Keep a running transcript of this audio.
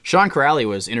Sean Corrali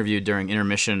was interviewed during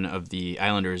intermission of the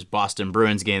Islanders Boston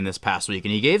Bruins game this past week,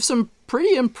 and he gave some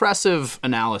pretty impressive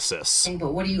analysis.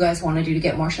 But what do you guys want to do to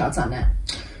get more shots on net?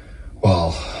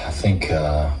 Well, I think,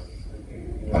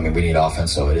 we need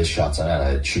offense, so it is shots on net.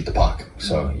 I shoot the puck.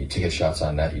 So to get shots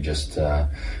on net, you just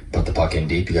put the puck in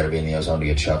deep. You got to be in the ozone to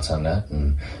get shots on net,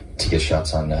 and to get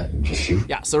shots on net, you just shoot.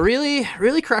 Yeah, so really,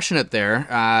 really crushing it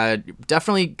there.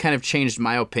 Definitely kind of changed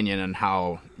my opinion on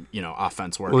how,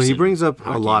 offense works. Well, he brings up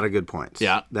a lot of good points.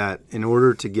 Yeah. That in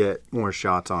order to get more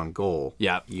shots on goal,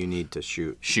 you need to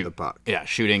shoot the puck. Yeah,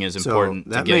 shooting is important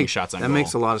to getting shots on goal. That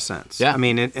makes a lot of sense. Yeah. I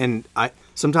mean, and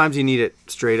sometimes you need it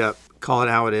straight up. Call it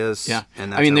how it is. Yeah.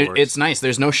 And that's how it works. It's nice.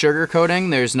 There's no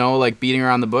sugarcoating. There's no beating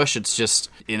around the bush. It's just,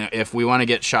 if we want to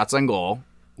get shots on goal,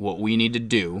 what we need to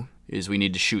do is we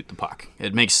need to shoot the puck.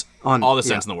 It makes all the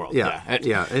sense in the world. Yeah.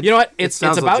 You know what? It's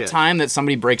about legit. time that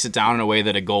somebody breaks it down in a way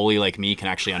that a goalie like me can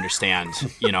actually understand,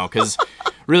 because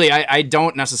really I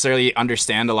don't necessarily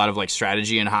understand a lot of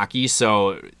strategy in hockey.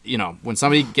 So, when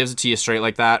somebody gives it to you straight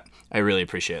like that, I really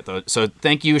appreciate it, though. So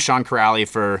thank you, Sean Corrali,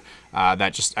 for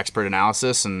that just expert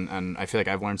analysis, and I feel like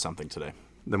I've learned something today.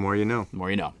 The more you know. The more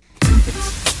you know.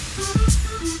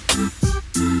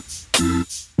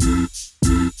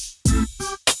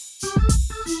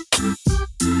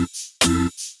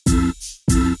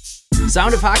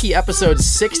 Sound of Hockey episode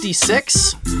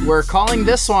 66. We're calling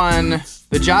this one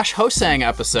the Josh Ho-Sang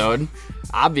episode,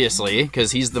 obviously,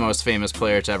 because he's the most famous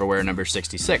player to ever wear number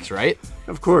 66, right?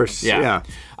 Of course, yeah.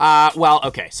 Well,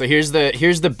 okay, so here's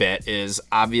the bit, is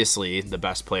obviously the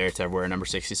best player to ever wear number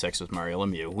 66 was Mario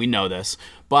Lemieux. We know this,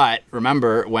 but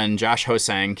remember when Josh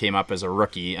Ho-Sang came up as a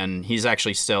rookie, and he's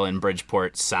actually still in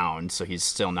Bridgeport Sound, so he's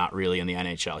still not really in the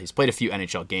NHL. He's played a few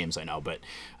NHL games, I know, but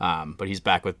he's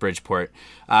back with Bridgeport.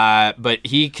 But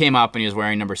he came up and he was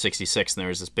wearing number 66, and there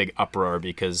was this big uproar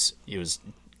because he was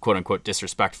quote-unquote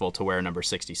disrespectful to wear number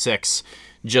 66,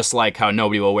 just like how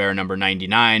nobody will wear number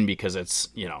 99 because it's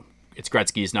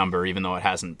Gretzky's number, even though it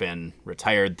hasn't been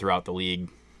retired throughout the league,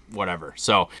 whatever.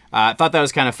 So I thought that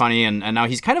was kind of funny, and now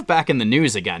he's kind of back in the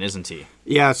news again, isn't he?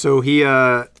 Yeah, so he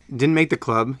didn't make the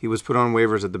club. He was put on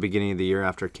waivers at the beginning of the year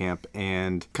after camp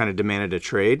and kind of demanded a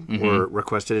trade or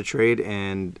requested a trade,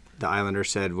 and the Islanders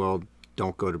said, well,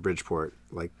 don't go to Bridgeport,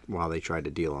 while they tried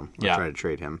to deal him or try to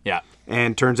trade him. Yeah.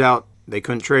 And turns out they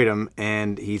couldn't trade him,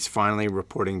 and he's finally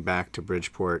reporting back to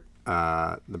Bridgeport,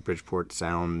 the Bridgeport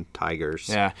Sound Tigers.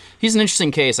 Yeah, he's an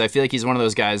interesting case. I feel like he's one of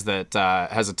those guys that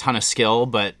has a ton of skill,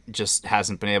 but just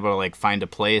hasn't been able to find a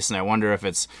place. And I wonder if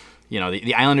it's,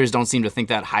 the Islanders don't seem to think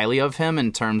that highly of him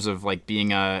in terms of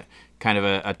being a kind of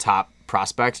a top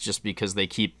prospect, just because they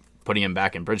keep putting him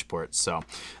back in Bridgeport. So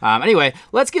anyway,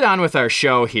 let's get on with our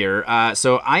show here.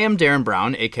 So I am Darren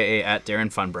Brown, a.k.a. at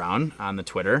Darren Fun Brown on the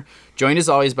Twitter. Joined as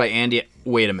always by Andy.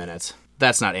 Wait a minute.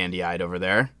 That's not Andy Ide over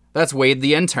there. That's Wade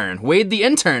the intern. Wade the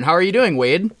intern. How are you doing,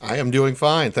 Wade? I am doing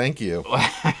fine. Thank you.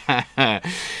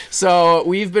 So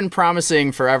we've been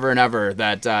promising forever and ever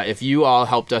that if you all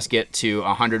helped us get to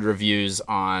 100 reviews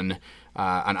on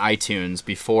iTunes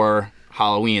before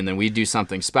Halloween, then we'd do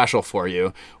something special for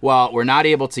you. Well, we're not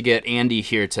able to get Andy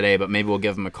here today, but maybe we'll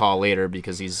give him a call later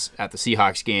because he's at the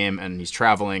Seahawks game and he's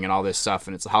traveling and all this stuff,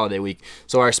 and it's a holiday week.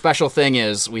 So our special thing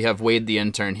is we have Wade the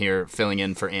intern here filling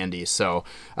in for Andy. So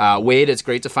Wade, it's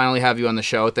great to finally have you on the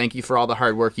show. Thank you for all the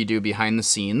hard work you do behind the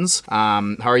scenes.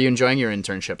 How are you enjoying your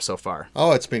internship so far?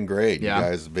 Oh, it's been great. Yeah. You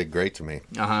guys have been great to me.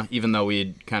 Even though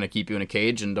we kind of keep you in a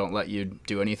cage and don't let you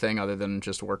do anything other than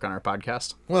just work on our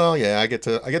podcast? Well, yeah, I get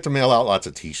to mail out lots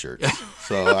of T-shirts.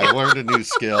 So I learned a new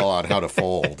skill on how to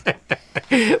fold.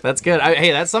 That's good.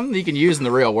 Hey, that's something you can use in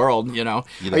the real world, Are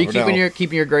you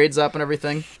keeping your grades up and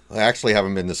everything? I actually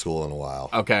haven't been to school in a while.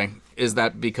 Okay. Is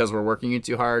that because we're working you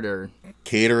too hard, or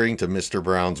catering to Mr.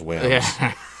 Brown's whims?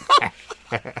 Yeah.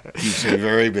 Keeps me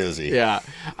very busy. Yeah.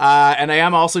 And I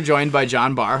am also joined by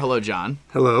John Barr. Hello, John.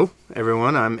 Hello,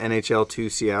 everyone. I'm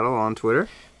NHL2 Seattle on Twitter.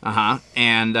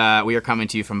 And we are coming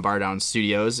to you from Bar Down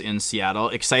Studios in Seattle.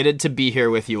 Excited to be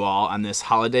here with you all on this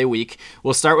holiday week.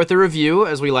 We'll start with a review,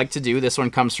 as we like to do. This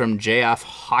one comes from JF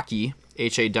Hockey,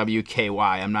 Hawky.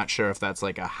 I'm not sure if that's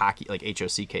like a hockey, like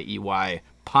Hockey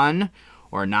pun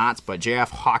or not, but JF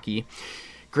Hockey.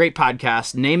 Great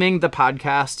podcast. Naming the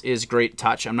podcast is great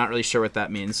touch. I'm not really sure what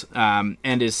that means. And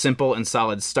is simple and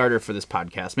solid starter for this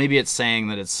podcast. Maybe it's saying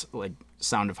that it's like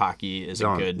Sound of Hockey is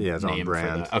a good name on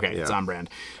brand. for the... Okay, it's on brand.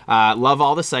 Love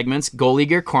all the segments. Goalie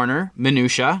Gear Corner,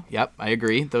 Minutia. Yep, I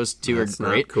agree. Those two are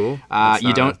great. Cool.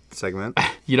 You don't segment.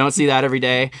 You don't see that every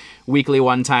day. Weekly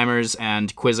one-timers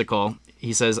and Quizzical.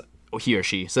 He says, he or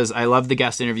she says, I love the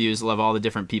guest interviews, love all the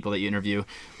different people that you interview.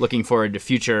 Looking forward to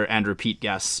future and repeat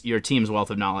guests. Your team's wealth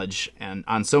of knowledge and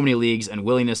on so many leagues and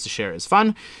willingness to share is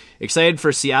fun. Excited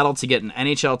for Seattle to get an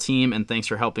NHL team, and thanks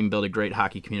for helping build a great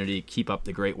hockey community. Keep up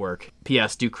the great work.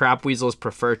 P.S. Do crap weasels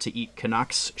prefer to eat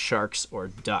Canucks, Sharks, or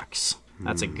Ducks?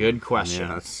 That's a good question.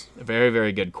 Yes. A very,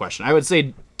 very good question. I would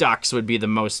say ducks would be the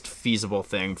most feasible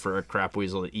thing for a crap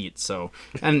weasel to eat. So,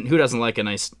 and who doesn't like a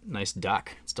nice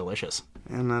duck? It's delicious.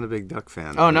 I'm not a big duck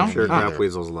fan. Oh, no? I'm sure Oh. crap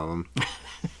weasels love them.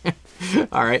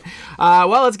 All right.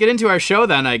 Well, let's get into our show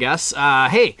then, I guess.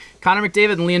 Hey, Connor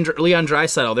McDavid and Leon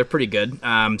Draisaitl, they're pretty good.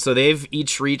 So they've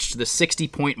each reached the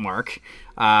 60-point mark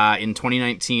in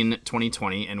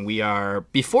 2019-2020, and we are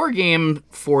before game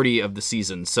 40 of the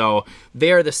season. So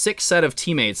they are the sixth set of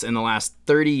teammates in the last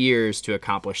 30 years to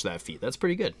accomplish that feat. That's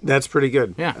pretty good. That's pretty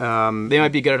good. Yeah. They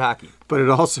might be good at hockey. But it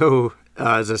also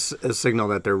is a signal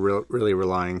that they're really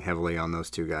relying heavily on those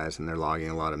two guys, and they're logging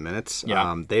a lot of minutes.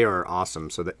 Yeah. They are awesome.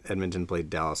 So Edmonton played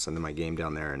Dallas in my game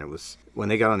down there, and it was when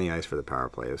they got on the ice for the power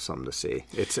play, it was something to see.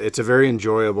 It's a very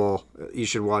enjoyable. You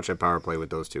should watch a power play with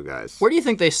those two guys. Where do you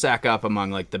think they stack up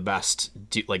among like the best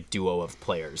duo of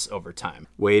players over time?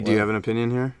 Wade, do you have an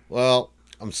opinion here? Well,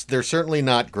 they're certainly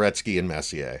not Gretzky and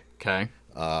Messier. Okay.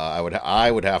 I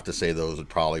would have to say those would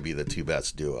probably be the two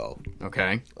best duo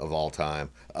Okay. of all time.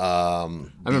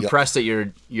 I'm impressed at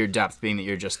your depth, being that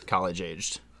you're just college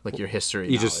aged, like your history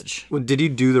knowledge. Did you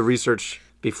do the research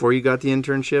before you got the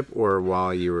internship, or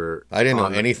while you were? I didn't know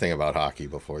anything about hockey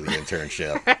before the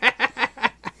internship.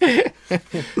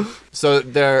 So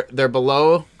they're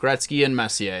below Gretzky and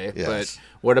Messier, Yes. but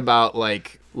what about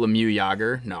like Lemieux,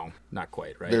 Yager? No, not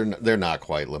quite, right? They're not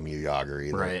quite Lemieux, Yager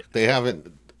either. Right. They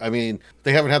haven't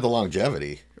had the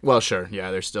longevity, Well, sure,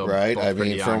 yeah, they're still right? both I pretty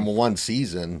mean, young. from one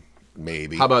season,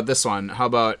 maybe. How about this one? How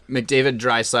about McDavid,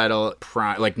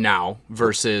 Draisaitl, like now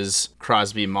versus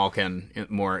Crosby, Malkin,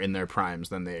 more in their primes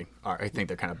than they are? I think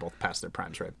they're kind of both past their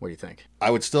primes, right? What do you think? I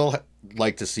would still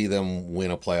like to see them win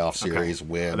a playoff series,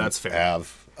 win, That's fair.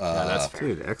 have That's fair.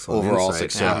 Dude, excellent overall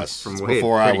insight. success. From Wade.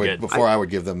 Before I would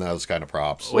give them those kind of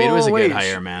props. Wade was a good wait,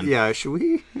 hire, man. Yeah, should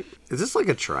we? Is this like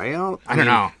a tryout? I don't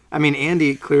know. I mean,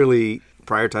 Andy clearly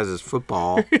prioritizes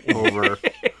football over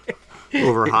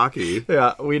hockey.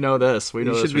 Yeah, we know this. We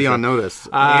know You this should for be sure. on notice.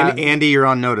 Andy, you're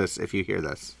on notice if you hear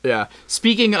this. Yeah.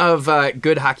 Speaking of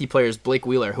good hockey players, Blake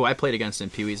Wheeler, who I played against in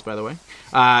Pee Wees, by the way.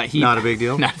 Not a big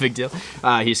deal? Not a big deal.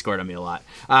 He scored on me a lot.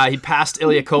 He passed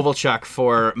Ilya Kovalchuk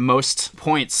for most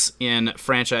points in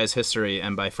franchise history,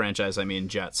 and by franchise I mean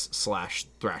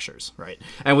Jets/Thrashers, right?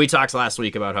 And we talked last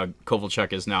week about how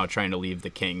Kovalchuk is now trying to leave the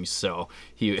Kings, so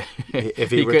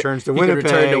If he returns to he could Winnipeg,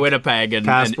 return to Winnipeg and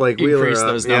pass Blake Wheeler increase up.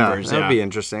 those Yeah, numbers. that'd be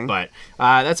interesting. But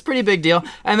that's a pretty big deal.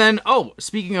 And then,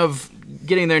 speaking of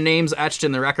getting their names etched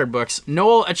in the record books,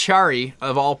 Noel Acciari,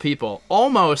 of all people,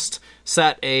 almost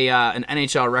set an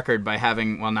NHL record by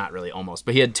having, well, not really almost,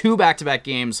 but he had 2 back-to-back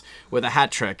games with a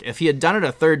hat trick. If he had done it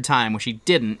a third time, which he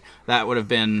didn't, that would have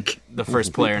been the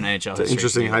first player in NHL history.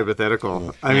 Interesting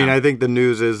hypothetical. I mean, I think the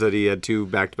news is that he had 2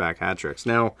 back-to-back hat tricks.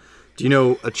 Now, do you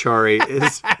know Acciari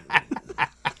is?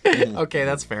 Okay,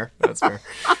 that's fair. That's fair.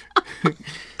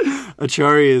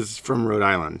 Acciari is from Rhode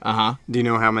Island. Uh-huh. Do you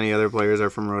know how many other players are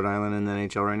from Rhode Island in the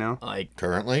NHL right now? Like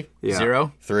Currently, Yeah.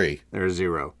 0? 3. There's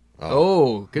 0.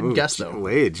 Oh, good guess, though.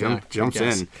 Wade Yeah, jumps good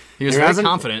guess. in. He was There very hasn't-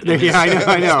 confident. Yeah,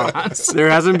 I know.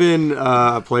 There hasn't been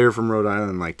a player from Rhode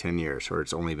Island in like 10 years, or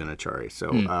it's only been Acciari.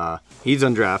 So he's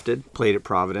undrafted, played at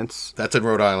Providence. That's in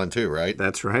Rhode Island too, right?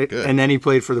 That's right. Good. And then he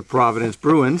played for the Providence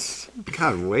Bruins.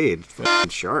 God, Wade, fucking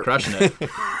sharp. Crushing it.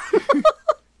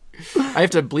 I have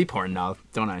to bleep horn now,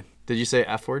 don't I? Did you say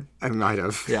F word? I might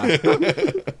have. Yeah.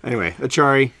 Anyway,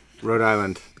 Acciari, Rhode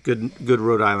Island. Good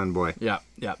Rhode Island boy. Yeah,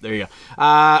 there you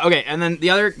go. Okay, and then the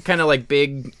other kind of like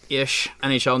big-ish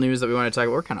NHL news that we want to talk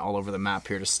about, we're kind of all over the map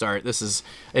here to start.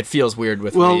 It feels weird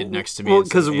with Wade next to me. Well,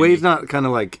 instead because of Wade's Andy. not kind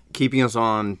of like keeping us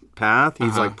on path.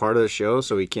 He's like part of the show,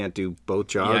 so he can't do both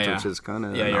jobs, Yeah. which is kind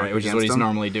of Yeah, you're right, which is what he's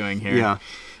normally doing here. Yeah.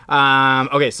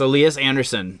 Okay, so Elias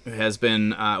Anderson has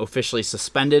been officially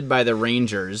suspended by the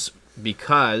Rangers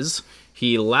because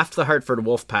he left the Hartford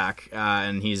Wolfpack,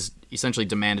 and he's essentially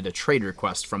demanded a trade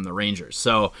request from the Rangers.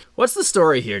 So what's the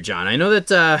story here, John? I know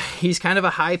that he's kind of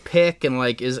a high pick, and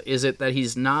like, is it that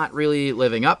he's not really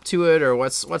living up to it, or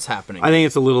what's happening? I think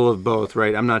it's a little of both,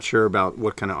 right? I'm not sure about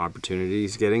what kind of opportunity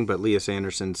he's getting, but Elias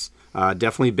Anderson's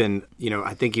definitely been,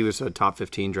 I think he was a top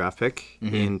 15 draft pick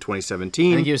in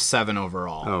 2017. I think he was 7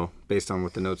 overall. Oh, based on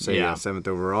what the notes say, Yeah. 7th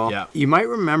overall. Yeah. You might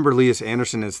remember Elias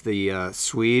Anderson as the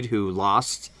Swede who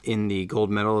lost in the gold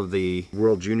medal of the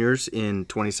World Juniors in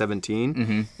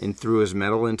 2017 and threw his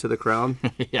medal into the crowd.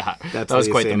 Yeah, That's that was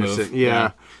Lee quite the Sanderson. move.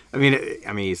 Yeah. I mean,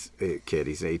 he's a kid.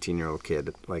 He's an 18-year-old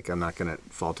kid. Like, I'm not going to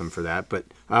fault him for that, but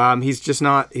he's just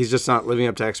not living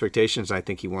up to expectations. I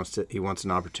think he wants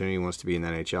an opportunity. He wants to be in the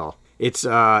NHL. It's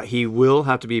he will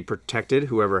have to be protected,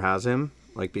 whoever has him,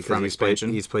 like, because From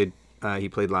expansion? He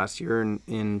played last year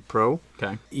in pro.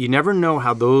 Okay. You never know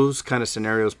how those kind of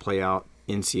scenarios play out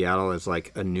in Seattle as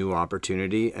like a new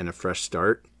opportunity and a fresh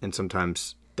start, and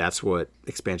sometimes that's what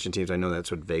expansion teams, I know that's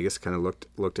what Vegas kind of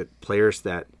looked at players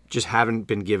that just haven't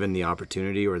been given the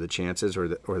opportunity or the chances or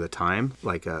the time,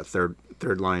 like third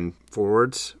line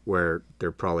forwards where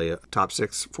they're probably a top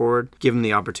 6 forward, give them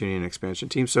the opportunity in an expansion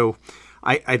team. So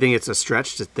I think it's a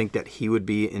stretch to think that he would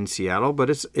be in Seattle, but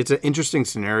it's an interesting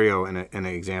scenario and an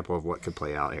example of what could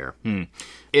play out here.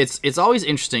 It's always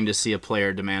interesting to see a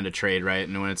player demand a trade, right?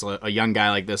 And when it's a young guy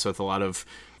like this with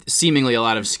seemingly a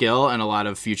lot of skill and a lot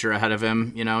of future ahead of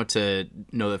him, to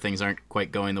know that things aren't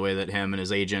quite going the way that him and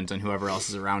his agent and whoever else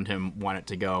is around him want it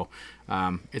to go.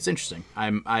 It's interesting.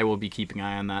 I will be keeping an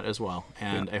eye on that as well,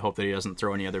 and I hope that he doesn't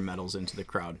throw any other medals into the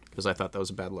crowd, because I thought that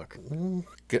was a bad look.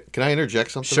 Can I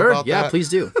interject something Sure, about yeah, that? please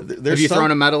do. There's Have you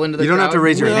thrown a medal into the You crowd? don't have to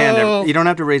raise your hand. No. You don't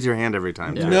have to raise your hand every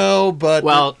time. No, but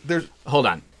Well, there's hold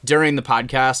on. During the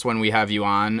podcast, when we have you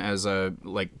on as a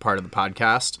part of the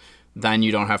podcast, then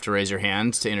you don't have to raise your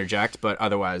hand to interject. But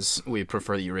otherwise, we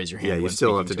prefer that you raise your hand. Yeah, you when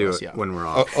still have to speaking do us, it yeah. when we're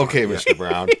off. okay, Mr.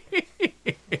 Brown.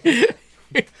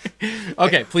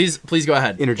 Okay, please go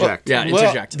ahead. Interject. Yeah, Well,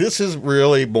 interject. this is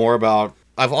really more about.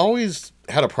 I've always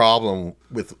had a problem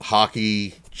with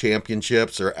hockey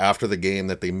championships or after the game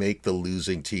that they make the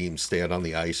losing team stand on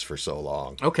the ice for so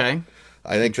long. Okay.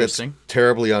 I think that's Interesting.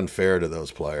 terribly unfair to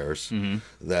those players.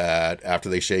 That after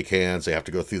they shake hands, they have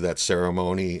to go through that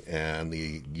ceremony and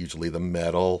usually the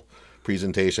medal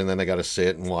presentation. Then they got to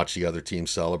sit and watch the other team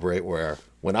celebrate. Where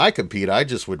when I compete, I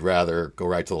just would rather go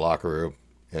right to the locker room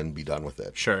and be done with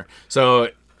it. Sure. So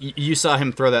you saw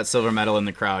him throw that silver medal in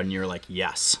the crowd, and you were like,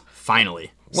 yes,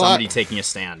 finally. Somebody taking a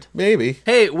stand. Maybe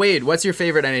Hey, Wade, what's your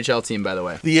favorite NHL team, by the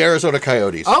way? the Arizona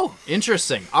Coyotes. Oh,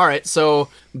 interesting. All right, so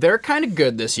they're kind of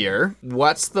good this year.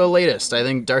 What's the latest? I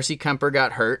think Darcy Kemper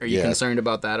got hurt. Are you Yeah. concerned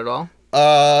about that at all?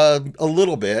 A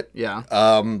little bit. Yeah.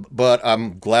 But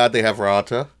I'm glad they have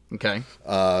Rata. Okay.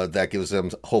 That gives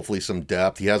them hopefully some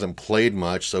depth. He hasn't played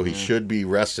much, so he should be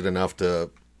rested enough to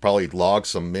probably log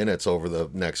some minutes over the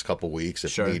next couple weeks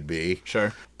if Sure. need be.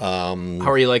 Sure. How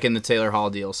are you liking the Taylor Hall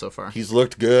deal so far? He's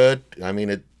looked good. I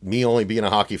mean, me only being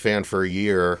a hockey fan for a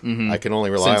year, I can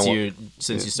only rely on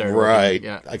Since you started right. working,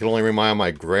 yeah. I can only rely on my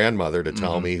grandmother to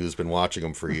tell me, who's been watching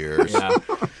him for years. Yeah.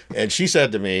 And she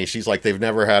said to me, she's like, they've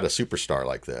never had a superstar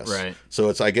like this. Right. So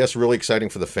it's, I guess, really exciting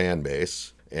for the fan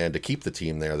base. And to keep the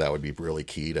team there, that would be really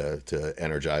key to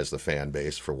energize the fan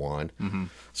base, for one.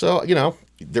 So,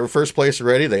 they're first place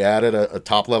already. They added a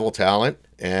top-level talent,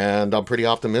 and I'm pretty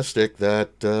optimistic that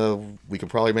we can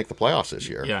probably make the playoffs this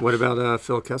year. Yeah. What about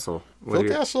Phil Kessel? Phil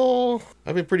Kessel,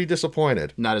 I've been pretty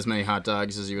disappointed. Not as many hot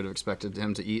dogs as you would have expected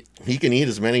him to eat. He can eat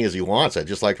as many as he wants. I'd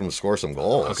just like him to score some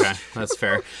goals. Okay, that's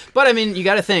fair. But, I mean, you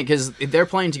got to think, because they're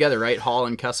playing together, right? Hall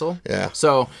and Kessel? Yeah.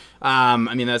 So, I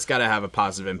mean, that's got to have a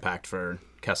positive impact for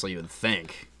Kessel, you would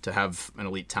think, to have an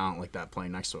elite talent like that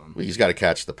playing next to him. He's got to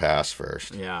catch the pass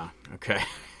first. Yeah, okay.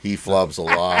 He flubs a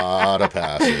lot of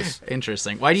passes.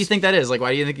 Interesting. Why do you think that is? Like,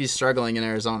 why do you think he's struggling in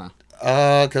Arizona?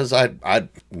 Because I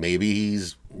maybe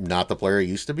he's not the player he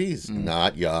used to be. He's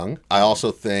not young. I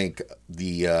also think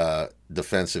the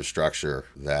defensive structure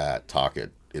that Tocchet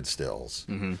instills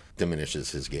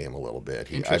diminishes his game a little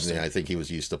bit. I think he was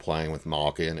used to playing with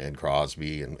Malkin and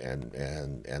Crosby and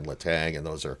Letang, and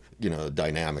those are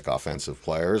dynamic offensive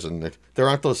players, and there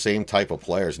aren't those same type of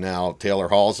players now. Taylor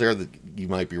Hall's there. That you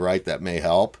might be right, that may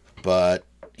help, but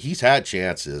he's had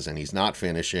chances and he's not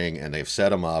finishing, and they've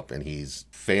set him up, and he's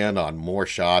fanned on more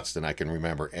shots than I can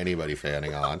remember anybody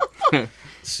fanning on.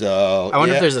 So I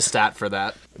wonder if there's a stat for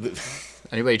that.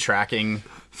 Anybody tracking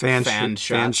fan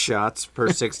shots per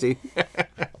 60?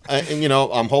 and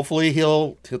I'm hopefully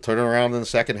he'll turn it around in the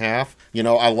second half.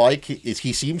 I like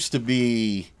he seems to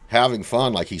be having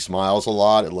fun. Like, he smiles a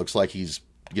lot. It looks like he's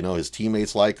his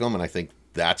teammates like him, and I think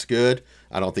that's good.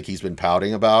 I don't think he's been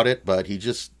pouting about it, but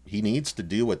he needs to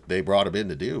do what they brought him in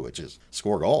to do, which is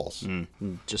score goals.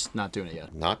 Just not doing it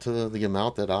yet. Not to the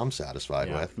amount that I'm satisfied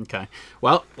with. Okay.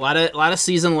 Well, a lot of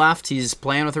season left. He's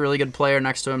playing with a really good player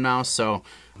next to him now, so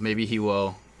maybe he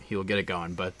will get it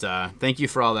going. But thank you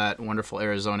for all that wonderful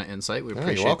Arizona insight. We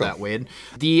appreciate welcome. that, Wade.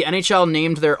 The NHL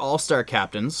named their all-star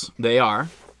captains. They are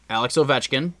Alex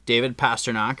Ovechkin, David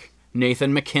Pastrnak,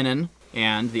 Nathan MacKinnon,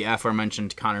 and the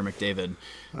aforementioned Connor McDavid.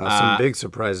 Some big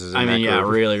surprises. In that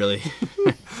group. Really, really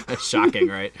shocking,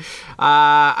 right?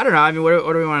 I don't know. I mean, what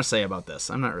do we want to say about this?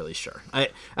 I'm not really sure.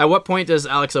 At what point does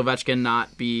Alex Ovechkin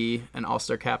not be an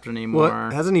All-Star captain anymore?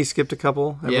 Well, hasn't he skipped a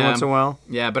couple every once in a while?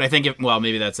 Yeah, but I think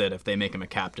maybe that's it. If they make him a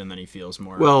captain, then he feels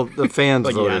more. Well, the fans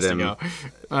like voted he has him. To go.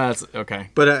 That's okay.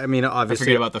 But I mean, I obviously,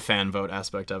 forget about the fan vote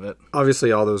aspect of it.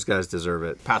 Obviously, all those guys deserve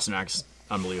it. Pasternak's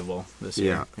unbelievable this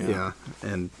year. Yeah.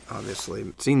 And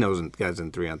obviously, seeing those guys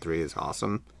in 3-on-3 is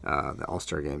awesome. The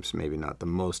All-Star game's maybe not the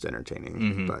most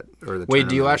entertaining, but Wait,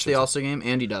 do you watch the All-Star game?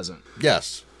 Andy doesn't.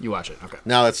 Yes. You watch it, okay.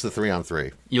 Now it's the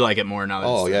 3-on-3. You like it more now?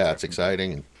 Oh yeah, it's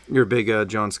exciting. You're a big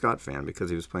John Scott fan because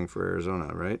he was playing for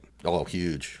Arizona, right? Oh,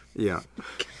 huge. Yeah.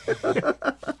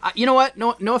 You know what?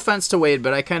 No offense to Wade,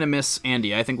 but I kind of miss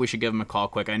Andy. I think we should give him a call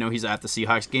quick. I know he's at the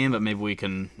Seahawks game, but maybe we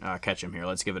can catch him here.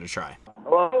 Let's give it a try.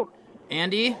 Hello?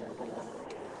 Andy?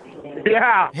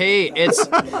 Yeah. Hey, it's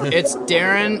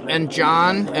Darren and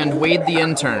John and Wade the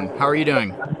intern. How are you doing?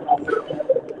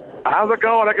 How's it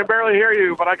going? I can barely hear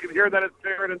you, but I can hear that it's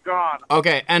Darren and John.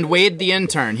 Okay, and Wade the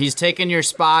intern. He's taking your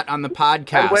spot on the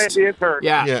podcast. And Wade the intern.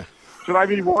 Yeah. Yeah. Should I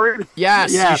be worried?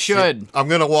 Yes, you should. I'm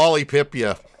gonna Wally Pip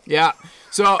you. Yeah.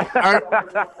 So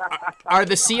are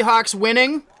the Seahawks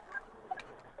winning?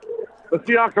 The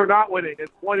Seahawks are not winning.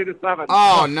 It's 20-7.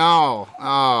 Oh no.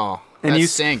 Oh. And that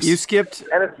stinks. You skipped.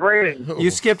 And it's raining.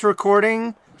 You skipped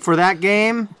recording for that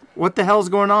game. What the hell's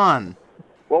going on?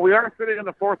 Well, we are sitting in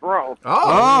the fourth row.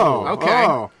 Oh. Okay.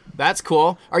 Oh. That's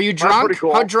cool. Are you drunk? pretty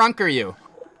cool. How drunk are you?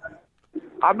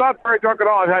 I'm not very drunk at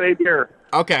all. I've had 8 beers.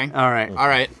 Okay. All right. All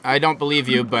right. I don't believe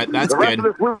you, but that's The rest good.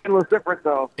 of this weekend was different,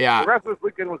 though. Yeah. The rest of this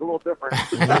weekend was a little different.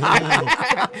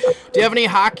 Do you have any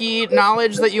hockey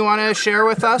knowledge that you want to share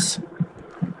with us?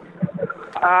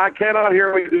 I cannot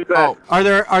hear what you just said. Oh. Are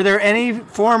there any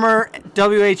former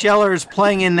WHLers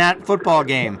playing in that football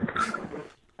game?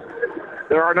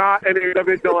 There are not any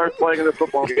WHLers playing in this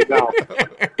football game now.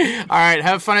 All right.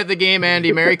 Have fun at the game,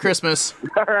 Andy. Merry Christmas.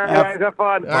 All right, guys, have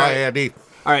fun. Bye, Andy.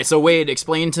 All right. So, Wade,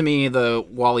 explain to me the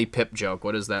Wally Pip joke.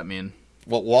 What does that mean?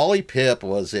 Well, Wally Pip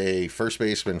was a first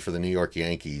baseman for the New York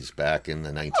Yankees back in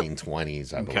the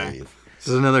 1920s, I believe. This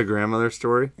is another grandmother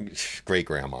story. Great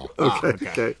grandma.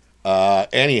 Okay.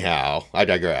 Anyhow, I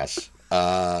digress.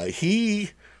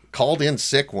 He called in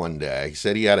sick one day. He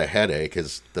said he had a headache.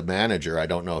 The manager, I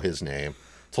don't know his name,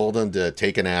 told him to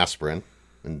take an aspirin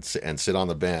and sit on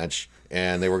the bench,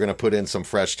 and they were going to put in some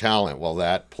fresh talent. Well,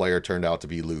 that player turned out to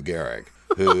be Lou Gehrig,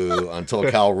 who, until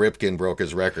Cal Ripken broke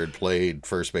his record, played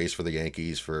first base for the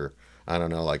Yankees for, I don't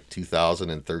know, like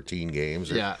 2013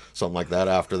 games or something like that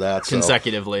after that.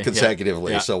 Consecutively.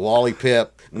 Consecutively. Yeah. So Wally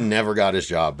Pip never got his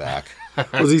job back.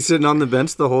 Was he sitting on the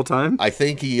bench the whole time? I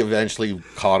think he eventually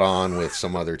caught on with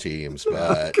some other teams,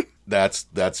 but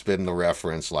that's been the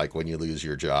reference. Like when you lose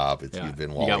your job, you've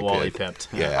been Wally You got Wally Pipped.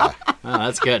 Pipped. Yeah. Oh,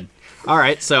 that's good. All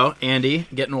right, so Andy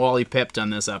getting Wally Pipped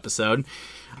on this episode.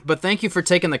 But thank you for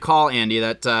taking the call, Andy.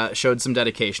 That showed some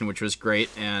dedication, which was great,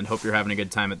 and hope you're having a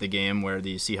good time at the game where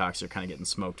the Seahawks are kind of getting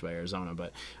smoked by Arizona,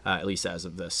 but at least as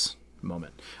of this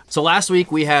moment. So last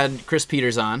week we had Chris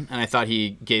Peters on, and I thought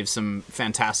he gave some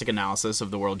fantastic analysis of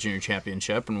the World Junior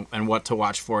Championship and what to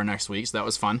watch for next week, so that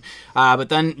was fun. But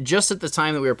then just at the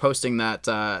time that we were posting that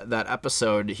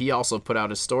episode, he also put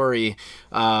out a story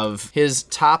of his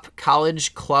top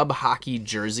college club hockey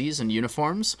jerseys and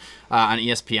uniforms on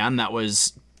ESPN. That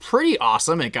was pretty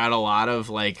awesome. It got a lot of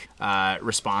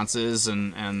responses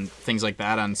and things like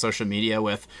that on social media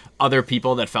with other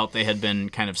people that felt they had been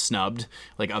kind of snubbed,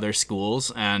 like other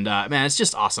schools. And man, it's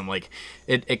just awesome. Like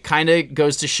it kind of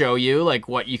goes to show you like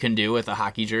what you can do with a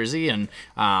hockey jersey. And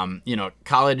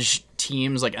college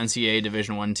teams like NCAA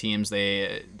Division I teams,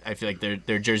 I feel like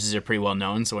their jerseys are pretty well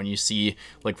known. So when you see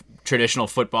like traditional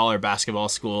football or basketball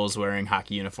schools wearing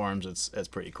hockey uniforms, it's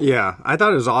pretty cool. Yeah, I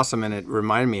thought it was awesome, and it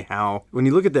reminded me how when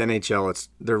you look at the NHL,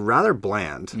 they're rather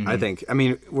bland. I think. I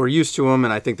mean, we're used to them,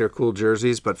 and I think they're cool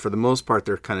jerseys, but for the most part,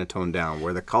 they're kind of toned down.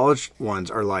 Where the college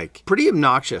ones are like pretty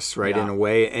obnoxious, right, in a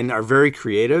way, and are very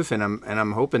creative. And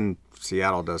I'm hoping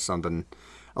Seattle does something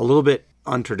a little bit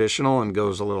untraditional and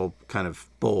goes a little kind of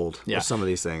bold with some of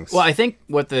these things. Well, I think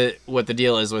what the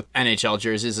deal is with NHL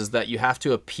jerseys is that you have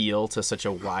to appeal to such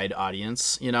a wide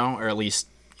audience, or at least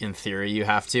in theory you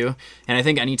have to. And I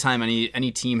think anytime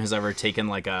any team has ever taken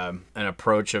like an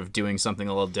approach of doing something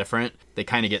a little different, they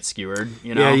kind of get skewered,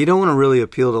 Yeah, you don't want to really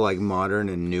appeal to like modern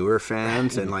and newer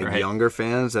fans and like Right. younger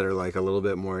fans that are like a little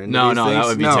bit more into No, these things. that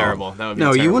would be terrible. That would be a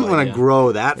you terrible wouldn't want to idea.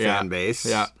 grow that Yeah. fan base.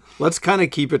 Yeah. Let's kind of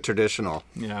keep it traditional.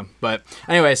 Yeah, but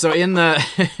anyway, so in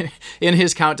in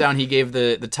his countdown, he gave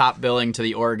the top billing to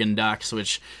the Oregon Ducks,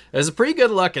 which is a pretty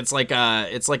good look. It's like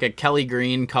a Kelly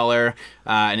green color,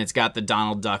 and it's got the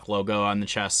Donald Duck logo on the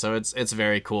chest, so it's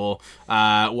very cool.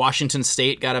 Washington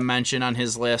State got a mention on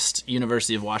his list.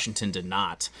 University of Washington did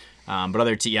not.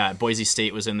 But Boise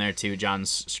State was in there too.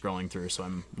 John's scrolling through, so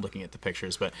I'm looking at the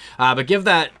pictures. But give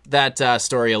that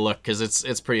story a look, because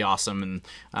it's pretty awesome,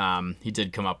 and he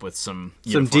did come up with some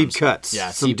deep cuts.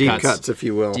 Yeah, some deep cuts, if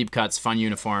you will. Deep cuts, fun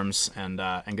uniforms, and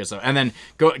good stuff. And then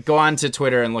go on to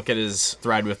Twitter and look at his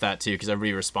thread with that too, because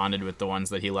everybody responded with the ones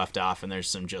that he left off, and there's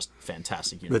some just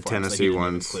fantastic uniforms. The Tennessee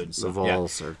ones, include, so, the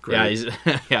Vols are great.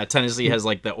 Yeah, Tennessee has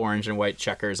like the orange and white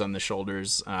checkers on the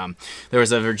shoulders. There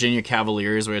was a Virginia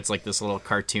Cavaliers where it's like this little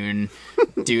cartoon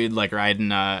dude like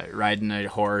riding a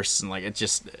horse, and like it's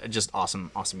just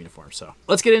awesome uniform. So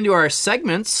let's get into our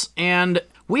segments, and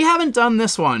we haven't done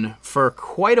this one for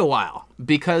quite a while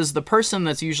because the person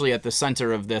that's usually at the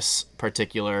center of this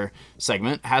particular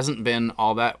segment hasn't been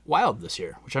all that wild this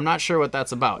year, which I'm not sure what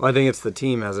that's about. Well, I think it's the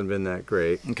team hasn't been that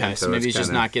great. Okay, so maybe he's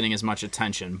just not getting as much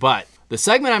attention. But the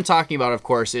segment I'm talking about, of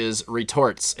course, is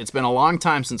Retorts. It's been a long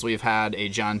time since we've had a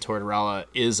John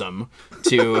Tortorella-ism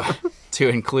to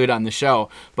include on the show,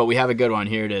 but we have a good one.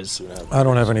 Here it is. I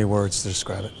don't have any words to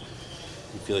describe it.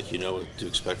 You feel like you know what to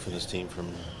expect from this team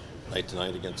from night to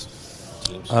night against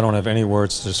teams? I don't have any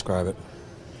words to describe it.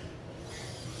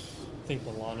 I think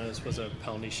Milano's was a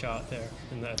penalty shot there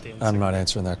at the end. I'm not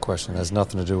answering that question. It has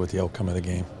nothing to do with the outcome of the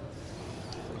game.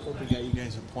 Hope we got you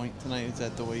guys a point tonight. Is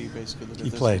that the way you basically look at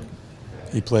this? He played.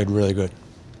 He played really good.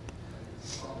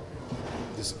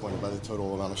 Disappointed by the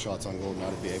total amount of shots on goal,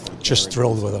 not to be able to. Just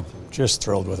thrilled with him. Just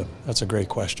thrilled with him. That's a great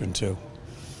question too.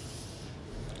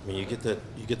 I mean, you get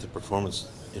the performance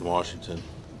in Washington.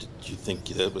 Did you think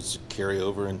that was a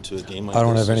carryover into a game like this? I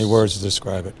don't have any words to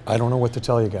describe it. I don't know what to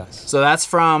tell you guys. So that's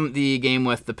from the game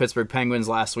with the Pittsburgh Penguins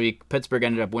last week. Pittsburgh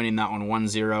ended up winning that one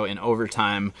 1-0 in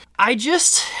overtime.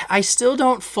 I still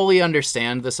don't fully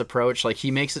understand this approach. Like, he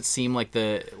makes it seem like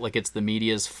it's the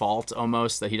media's fault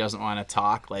almost that he doesn't want to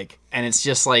talk. And it's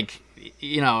just like,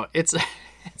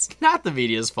 it's not the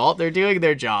media's fault. They're doing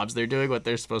their jobs. They're doing what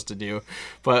they're supposed to do.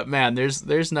 But man,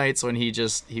 there's nights when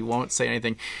he won't say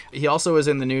anything. He also was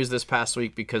in the news this past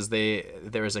week because there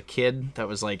was a kid that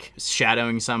was like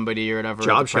shadowing somebody or whatever.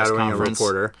 Job shadowing a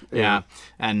reporter. Yeah.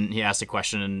 And he asked a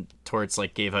question, and Torts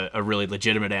gave a really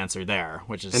legitimate answer there,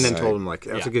 which is. And then told him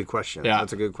that's a good question. Yeah.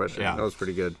 That's a good question. Yeah. That was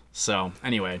pretty good. So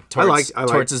anyway,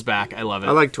 Torts is back. I love it.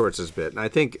 I like Torts' bit, and I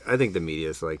think the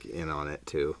media's like in on it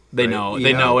too. They right? know,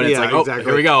 and it's like,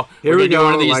 exactly. Here we go. Here we go.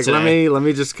 One of these like, today. let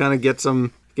me just kind of get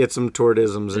some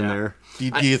Tortisms in there.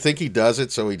 Do you think he does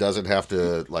it so he doesn't have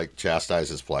to like chastise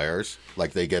his players?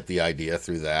 Like they get the idea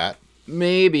through that?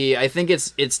 Maybe. I think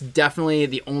it's definitely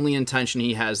the only intention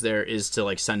he has there is to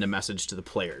like send a message to the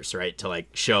players, right? To like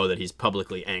show that he's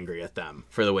publicly angry at them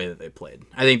for the way that they played.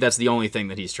 I think that's the only thing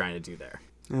that he's trying to do there.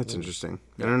 That's interesting.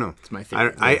 I don't know. It's my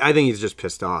favorite. I think he's just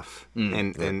pissed off,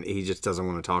 and he just doesn't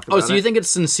want to talk about it. Oh, so you think it's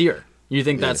sincere? You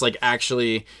think that's like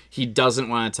actually he doesn't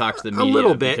want to talk to the media a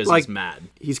little bit because like, he's mad?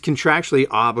 He's contractually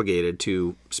obligated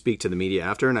to speak to the media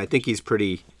after, and I think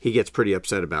he gets pretty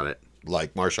upset about it.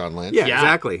 Like Marshawn Lynch? Yeah,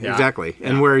 exactly. Yeah.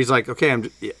 And where he's like, okay,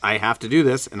 I have to do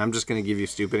this, and I'm just going to give you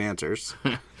stupid answers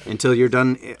until you're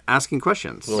done asking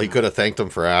questions. Well, he could have thanked him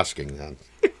for asking then.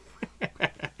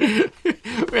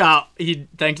 Well, he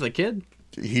thanked the kid.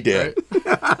 He did.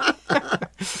 Right?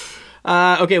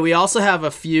 Okay, we also have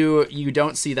a few you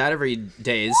don't see that every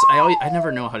days. I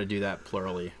never know how to do that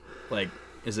plurally. Like,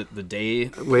 is it the day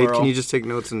plural? Wait, can you just take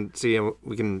notes and see how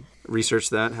we can research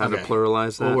that, how to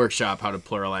pluralize that? We'll workshop how to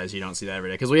pluralize. You don't see that every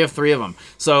day because we have 3 of them.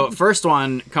 So first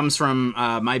one comes from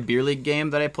my beer league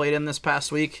game that I played in this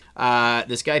past week.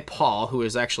 This guy Paul, who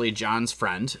is actually John's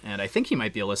friend, and I think he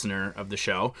might be a listener of the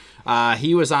show.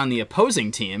 He was on the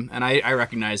opposing team, and I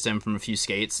recognized him from a few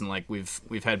skates, and like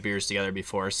we've had beers together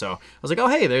before. So I was like, oh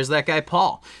hey, there's that guy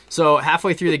Paul. So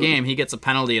halfway through the game, he gets a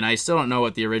penalty, and I still don't know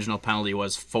what the original penalty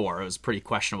was for. It was a pretty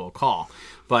questionable call.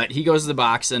 But he goes to the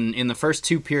box, and in the first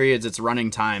 2 periods, it's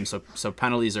running time. So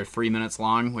penalties are 3 minutes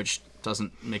long, which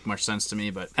doesn't make much sense to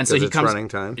me. And so he comes running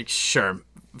time. Sure,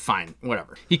 fine,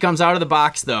 whatever. He comes out of the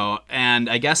box though, and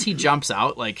I guess he jumps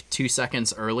out like 2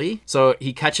 seconds early. So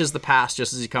he catches the pass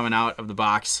just as he's coming out of the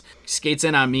box, skates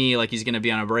in on me like he's going to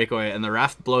be on a breakaway, and the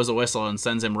ref blows a whistle and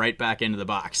sends him right back into the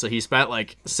box. So he spent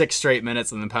like 6 straight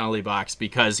minutes in the penalty box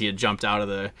because he had jumped out of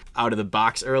the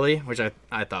box early, which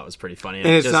I thought was pretty funny. And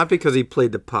it's not because he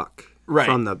played the puck. Right.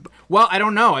 From well, I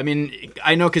don't know. I mean,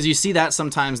 I know because you see that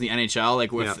sometimes in the NHL,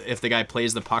 like if the guy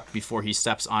plays the puck before he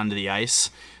steps onto the ice,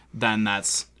 then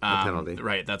that's a penalty.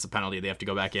 Right, that's a penalty. They have to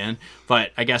go back in.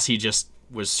 But I guess he just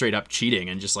was straight up cheating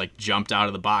and just like jumped out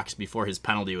of the box before his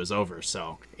penalty was over.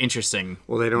 So interesting.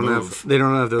 Well, they don't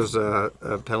have those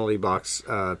penalty box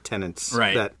tenants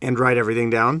that and write everything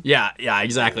down. Yeah,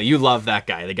 exactly. You love that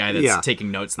guy, the guy that's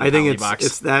taking notes in the penalty box.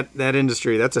 It's that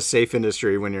industry. That's a safe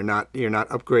industry when you're not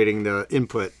upgrading the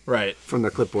input from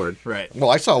the clipboard. Right. Well,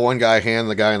 I saw one guy hand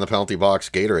the guy in the penalty box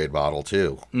Gatorade bottle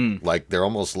too. Like they're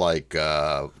almost like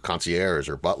concierge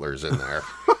or butlers in there.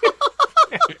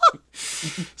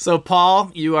 So,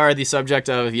 Paul, you are the subject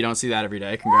of You Don't See That Every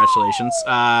Day. Congratulations.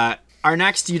 Our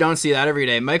next You Don't See That Every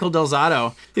Day, Michael Del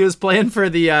Zotto. He was playing for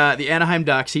the Anaheim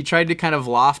Ducks. He tried to kind of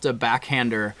loft a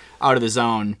backhander out of the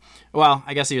zone. Well,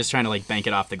 I guess he was trying to like bank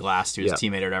it off the glass to his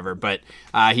teammate or whatever. But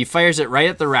he fires it right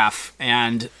at the ref,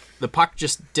 and the puck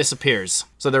just disappears.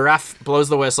 So the ref blows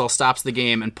the whistle, stops the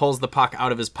game, and pulls the puck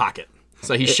out of his pocket.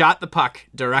 So he shot the puck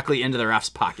directly into the ref's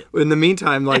pocket. In the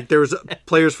meantime, like there was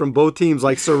players from both teams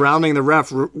like surrounding the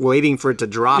ref, waiting for it to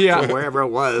drop from wherever it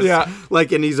was. Yeah.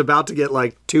 Like, and he's about to get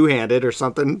like two-handed or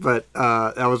something. But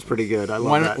that was pretty good. I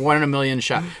love that. 1 in a million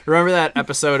shot. Remember that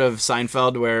episode of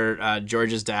Seinfeld where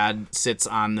George's dad sits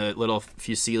on the little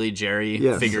Fusili Jerry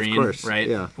figurine? Of course. Right.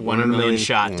 Yeah. 1 in a million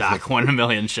shot, Doc. 1 in a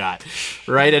million shot.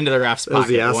 Right into the ref's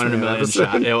pocket. 1 in a million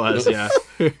shot. It was. Yeah.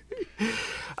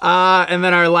 And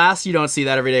then our last You Don't See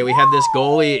That Every Day, we had this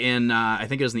goalie in, I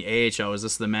think it was in the AHL. Was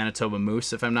this the Manitoba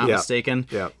Moose, if I'm not mistaken?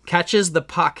 Yeah. Catches the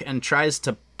puck and tries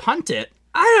to punt it.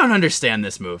 I don't understand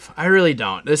this move. I really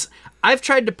don't. I've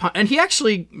tried to punt, and he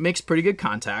actually makes pretty good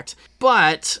contact.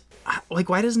 But, like,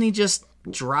 why doesn't he just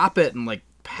drop it and, like,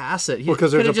 pass it? Well,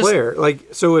 because there's a player.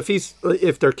 Like, so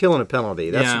if they're killing a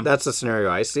penalty, that's the scenario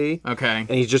I see. Okay.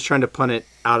 And he's just trying to punt it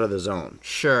out of the zone.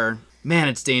 Sure. Man,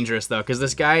 it's dangerous though, because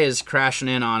this guy is crashing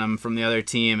in on him from the other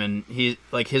team, and he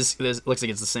this looks like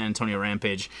it's the San Antonio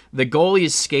Rampage. The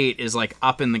goalie's skate is like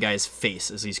up in the guy's face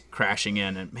as he's crashing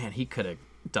in, and man, he could have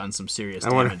done some serious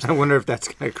damage. I wonder if that's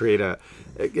going to create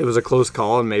it was a close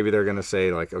call, and maybe they're going to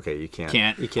say like, okay, you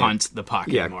can't punt the puck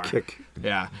anymore. Kick.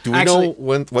 Yeah. Do we know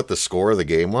what the score of the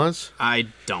game was? I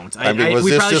don't. I mean, was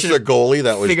this just a goalie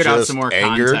that was figured just out some more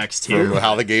angered context here from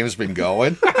how the game's been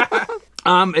going?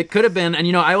 It could have been,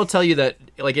 and I will tell you that,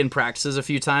 like in practices a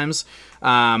few times,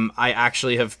 I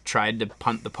actually have tried to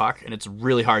punt the puck, and it's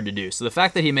really hard to do. So the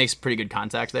fact that he makes pretty good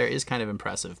contact there is kind of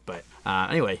impressive. But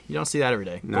anyway, you don't see that every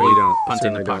day. No, you don't.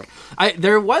 Punting the puck.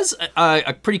 There was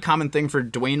a pretty common thing for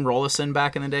Dwayne Rollison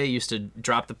back in the day. He used to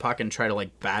drop the puck and try to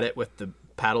like bat it with the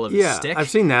paddle of his stick. I've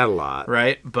seen that a lot.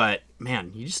 Right, but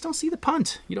man, you just don't see the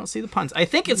punt. You don't see the punt. I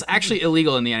think it's actually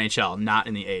illegal in the NHL, not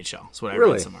in the AHL. That's what I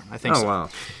read somewhere. I think so. Oh,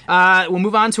 wow. We'll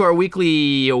move on to our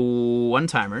weekly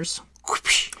one-timers.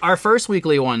 Our first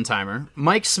weekly one-timer,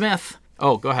 Mike Smith.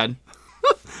 Oh, go ahead.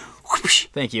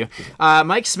 Thank you.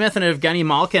 Mike Smith and Evgeny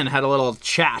Malkin had a little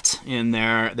chat in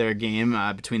their game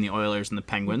between the Oilers and the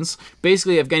Penguins.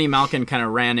 Basically, Evgeny Malkin kind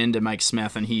of ran into Mike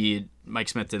Smith, and Mike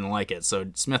Smith didn't like it, so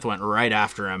Smith went right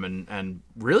after him and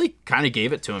really kind of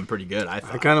gave it to him pretty good, I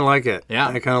thought. I kind of like it. Yeah.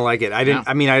 I kind of like it.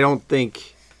 I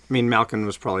mean, Malkin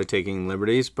was probably taking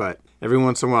liberties, but every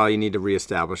once in a while you need to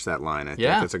reestablish that line. I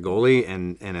think it's a goalie,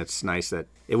 and it's nice that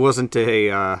it wasn't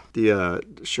the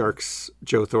Sharks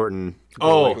Joe Thornton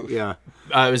goalie. Oh, yeah.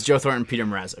 It was Joe Thornton, Peter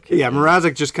Mrazek. Yeah,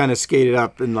 Mrazek just kind of skated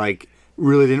up and like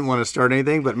really didn't want to start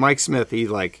anything, but Mike Smith, he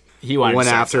went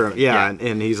after him. Yeah,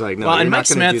 and he's like, no, well, you're and not Mike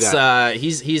going to do Smith's that.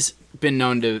 He's been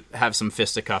known to have some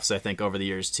fisticuffs, I think, over the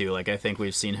years too. Like I think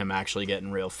we've seen him actually get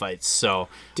in real fights. So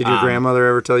did your grandmother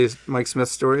ever tell you Mike Smith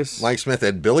stories? Mike Smith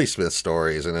had Billy Smith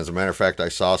stories, and as a matter of fact, I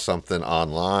saw something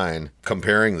online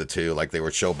comparing the two. Like they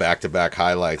would show back-to-back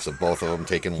highlights of both of them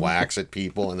taking whacks at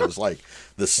people, and there's like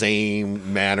the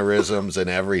same mannerisms and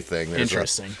everything.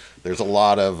 Interesting. There's a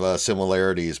lot of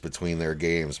similarities between their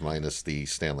games, minus the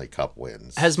Stanley Cup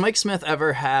wins. Has Mike Smith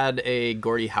ever had a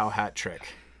Gordie Howe hat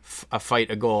trick? A fight,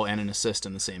 a goal, and an assist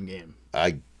in the same game?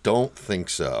 I don't think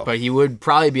so. But he would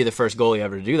probably be the first goalie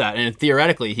ever to do that. And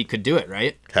theoretically, he could do it,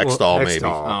 right? Hextall, maybe.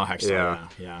 Oh, Hextall,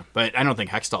 yeah. But I don't think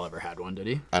Hextall ever had one, did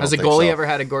he? Has a goalie ever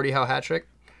had a Gordie Howe hat trick?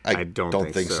 I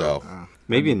don't think so.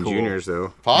 Maybe in juniors,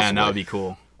 though. Possibly. Man, that would be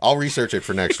cool. I'll research it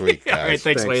for next week, guys. All right,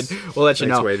 thanks, Wade. We'll let you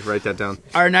know. Wade. Write that down.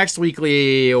 Our next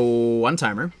weekly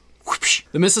one-timer.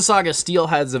 The Mississauga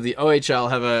Steelheads of the OHL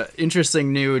have an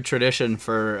interesting new tradition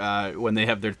for when they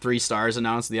have their 3 stars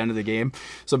announced at the end of the game.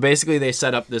 So basically, they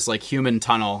set up this like human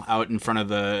tunnel out in front of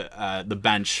the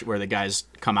bench where the guys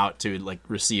come out to like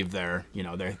receive their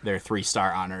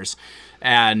 3-star honors.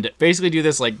 and basically do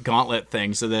this like gauntlet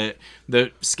thing. So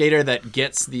the skater that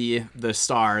gets the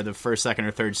star, the first, second,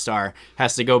 or third star,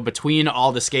 has to go between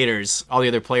all the skaters, all the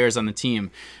other players on the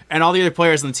team, and all the other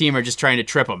players on the team are just trying to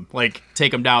trip them, like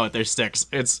take them down with their sticks.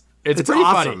 It's pretty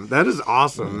awesome. funny. That is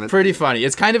awesome. Pretty funny.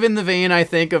 It's kind of in the vein, I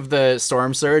think, of the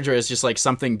Storm Surge, where it's just like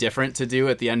something different to do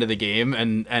at the end of the game,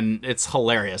 and it's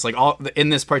hilarious. Like in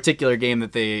this particular game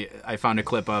that I found a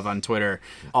clip of on Twitter,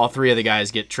 all three of the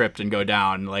guys get tripped and go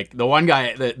down. Like the one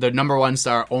guy, the number one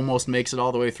star, almost makes it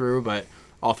all the way through, but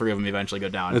all three of them eventually go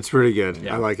down. It's pretty good.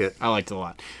 Yeah. I like it. I liked it a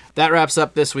lot. That wraps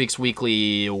up this week's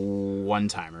weekly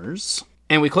one-timers.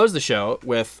 And we close the show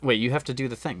with, wait, you have to do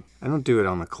the thing. I don't do it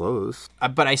on the close.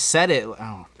 But I said it.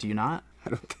 Oh, do you not? I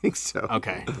don't think so.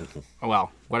 Okay.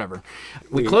 Well, whatever.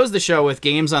 We close the show with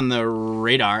games on the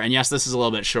radar. And yes, this is a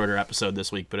little bit shorter episode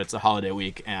this week, but it's a holiday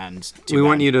week. And we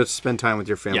want you to spend time with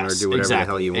your family or do whatever the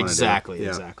hell you want to do.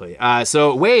 Exactly.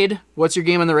 So, Wade, what's your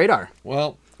game on the radar?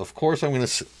 Well, of course, I'm going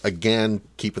to, again,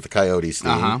 keep with the Coyotes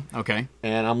theme. Okay.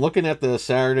 And I'm looking at the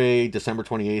Saturday, December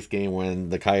 28th game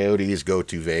when the Coyotes go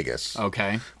to Vegas.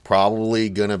 Okay. Probably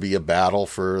going to be a battle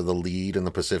for the lead in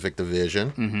the Pacific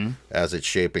Division as it's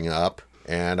shaping up.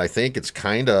 And I think it's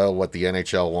kind of what the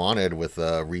NHL wanted with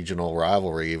a regional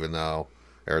rivalry, even though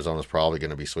Arizona's probably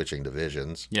going to be switching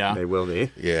divisions. Yeah. They will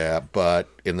be. Yeah, but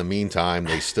in the meantime,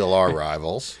 they still are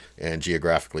rivals and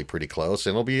geographically pretty close.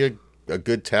 And it'll be a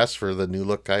good test for the new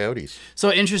look Coyotes.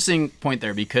 So interesting point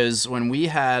there, because when we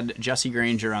had Jesse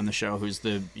Granger on the show, who's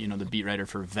the beat writer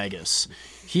for Vegas,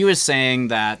 he was saying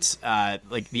that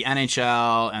like the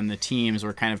NHL and the teams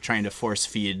were kind of trying to force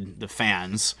feed the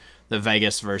fans the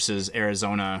Vegas versus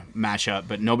Arizona matchup,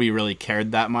 but nobody really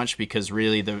cared that much because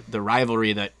really the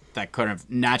rivalry that kind of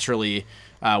naturally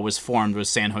was formed was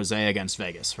San Jose against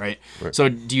Vegas, right? So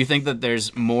do you think that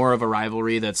there's more of a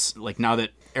rivalry that's like now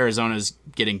that Arizona's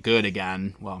getting good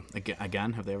again? Well,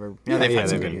 again, have they ever? Yeah, they've had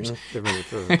some good years. They've been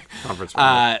to the conference.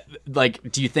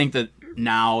 Like, do you think that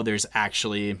now there's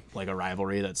actually like a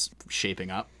rivalry that's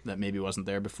shaping up that maybe wasn't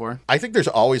there before? I think there's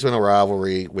always been a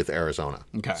rivalry with Arizona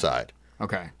side.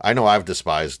 Okay. I know I've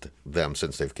despised them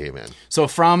since they've came in. So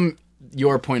from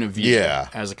your point of view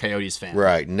as a Coyotes fan.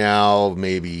 Right. Now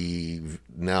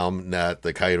that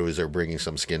the Coyotes are bringing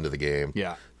some skin to the game,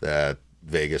 that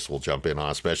Vegas will jump in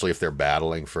on, especially if they're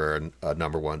battling for a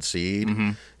number one seed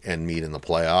and meet in the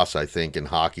playoffs. I think in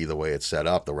hockey, the way it's set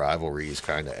up, the rivalries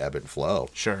kind of ebb and flow.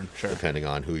 Sure. Depending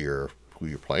on who you're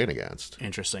playing against.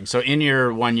 Interesting. So in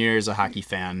your 1 year as a hockey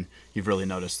fan, you've really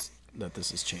noticed that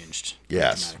this has changed.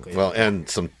 Yes. Well, and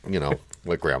some,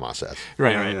 what Grandma says.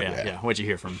 Right. Yeah. What'd you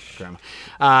hear from Grandma?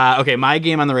 Okay, my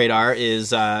game on the radar is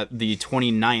the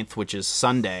 29th, which is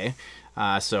Sunday.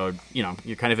 So,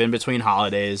 you're kind of in between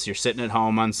holidays. You're sitting at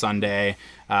home on Sunday,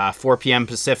 4 p.m.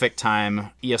 Pacific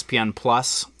time, ESPN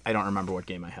Plus. I don't remember what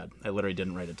game I had. I literally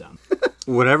didn't write it down.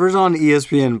 Whatever's on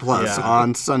ESPN Plus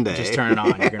on Sunday. Just turn it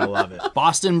on. You're going to love it.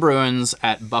 Boston Bruins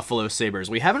at Buffalo Sabres.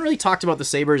 We haven't really talked about the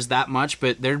Sabres that much,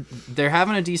 but they're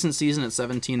having a decent season at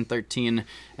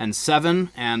 17-13-7.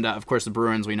 And, of course, the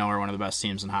Bruins, we know, are one of the best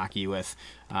teams in hockey with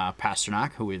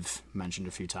Pasternak, who we've mentioned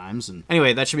a few times. And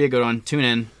anyway, that should be a good one. Tune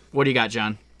in. What do you got,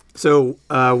 John? So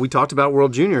we talked about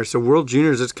World Juniors. So World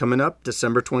Juniors is coming up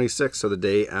December 26th, so the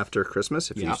day after Christmas,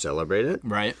 if you celebrate it.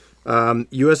 Right.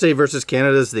 USA versus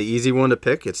Canada is the easy one to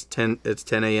pick. It's 10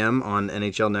 a.m. on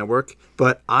NHL Network.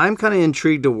 But I'm kind of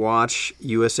intrigued to watch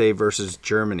USA versus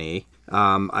Germany.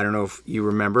 I don't know if you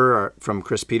remember from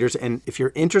Chris Peters. And if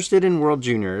you're interested in World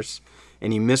Juniors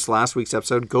and you missed last week's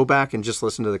episode, go back and just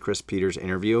listen to the Chris Peters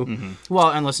interview. Mm-hmm. Well,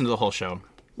 and listen to the whole show.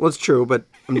 Well, it's true, but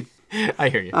I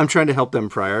hear you. I'm trying to help them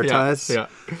prioritize. Yeah.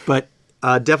 But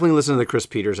definitely listen to the Chris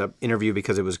Peters interview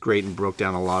because it was great and broke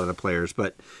down a lot of the players.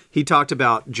 But he talked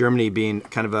about Germany being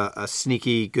kind of a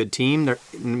sneaky good team. They're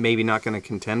maybe not going to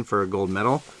contend for a gold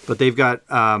medal. But they've got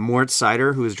Moritz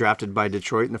Seider, who was drafted by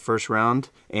Detroit in the first round,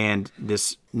 and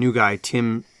this new guy,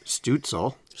 Tim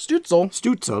Stützle.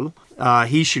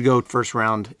 He should go first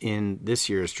round in this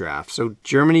year's draft. So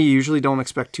Germany, you usually don't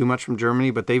expect too much from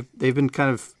Germany, but they've been kind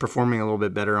of performing a little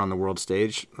bit better on the world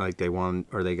stage. Like they won,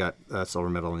 or they got a silver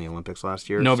medal in the Olympics last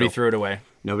year. Nobody threw it away.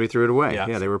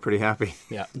 Yeah, they were pretty happy.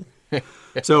 Yeah.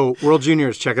 So World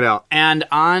Juniors, check it out. And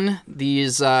on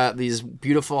these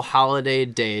beautiful holiday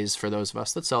days for those of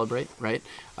us that celebrate, right?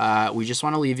 We just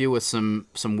want to leave you with some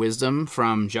wisdom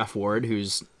from Jeff Ward,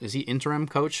 is he interim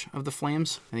coach of the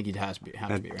Flames? I think he'd have to be,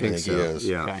 right? I think he is.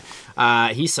 Yeah.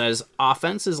 Okay. He says,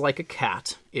 offense is like a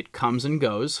cat. It comes and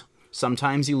goes.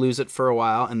 Sometimes you lose it for a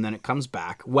while and then it comes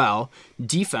back. Well,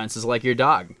 defense is like your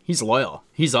dog. He's loyal.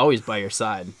 He's always by your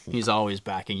side. He's always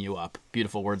backing you up.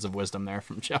 Beautiful words of wisdom there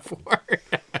from Jeff Ward.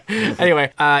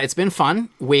 Anyway, it's been fun.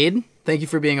 Wade, thank you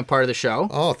for being a part of the show.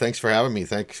 Oh, thanks for having me.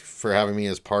 Thanks for having me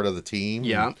as part of the team.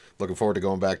 Yeah. Looking forward to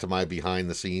going back to my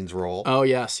behind-the-scenes role. Oh,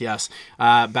 yes.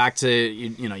 Back to,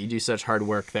 you do such hard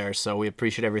work there, so we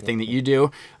appreciate everything that you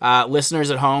do. Listeners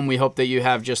at home, we hope that you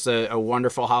have just a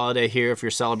wonderful holiday here. If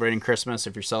you're celebrating Christmas,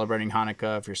 if you're celebrating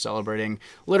Hanukkah, if you're celebrating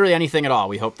literally anything at all,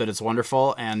 we hope that it's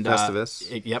wonderful. And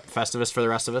Festivus. Yep, Festivus for the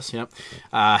rest of us. Yep.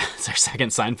 It's our second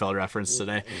Seinfeld reference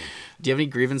today. Do you have any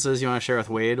grievances you want to share with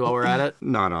Wade while we're at it?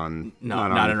 Not on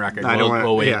record. I don't want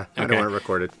we'll wait. Yeah, I don't want it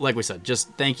recorded. Like we said,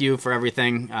 just thank you for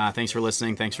everything. Thanks for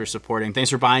listening. Thanks for supporting. Thanks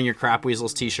for buying your Crap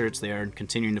Weasels t-shirts. They are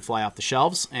continuing to fly off the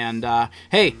shelves. And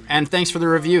hey, and thanks for the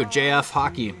review, JF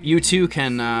Hockey. You too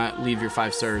can leave your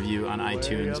 5-star review on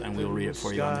iTunes, and we will read it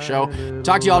for you on the show.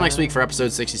 Talk to you all next week for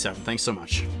episode 67. Thanks so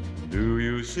much. Do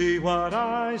you see what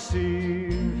I see?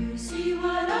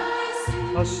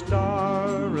 A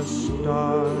star,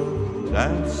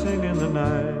 dancing in the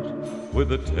night,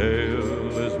 with a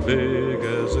tail as big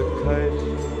as a kite,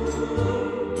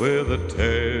 with a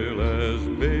tail as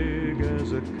big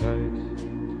as a kite.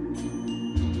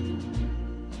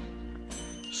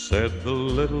 Said the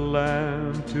little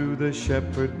lamb to the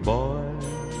shepherd boy,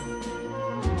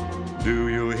 do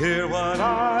you hear what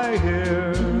I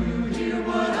hear?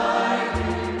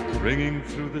 Ringing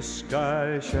through the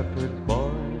sky, shepherd boy.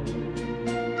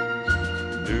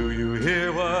 Do you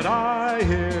hear what I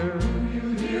hear?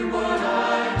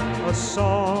 A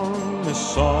song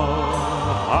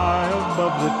high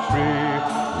above the tree,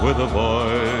 with a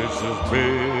voice as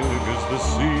big as the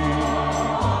sea,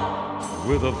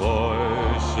 with a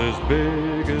voice as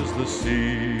big as the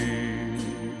sea.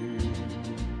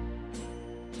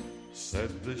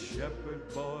 Said the shepherd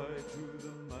boy to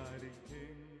the mighty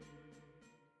king.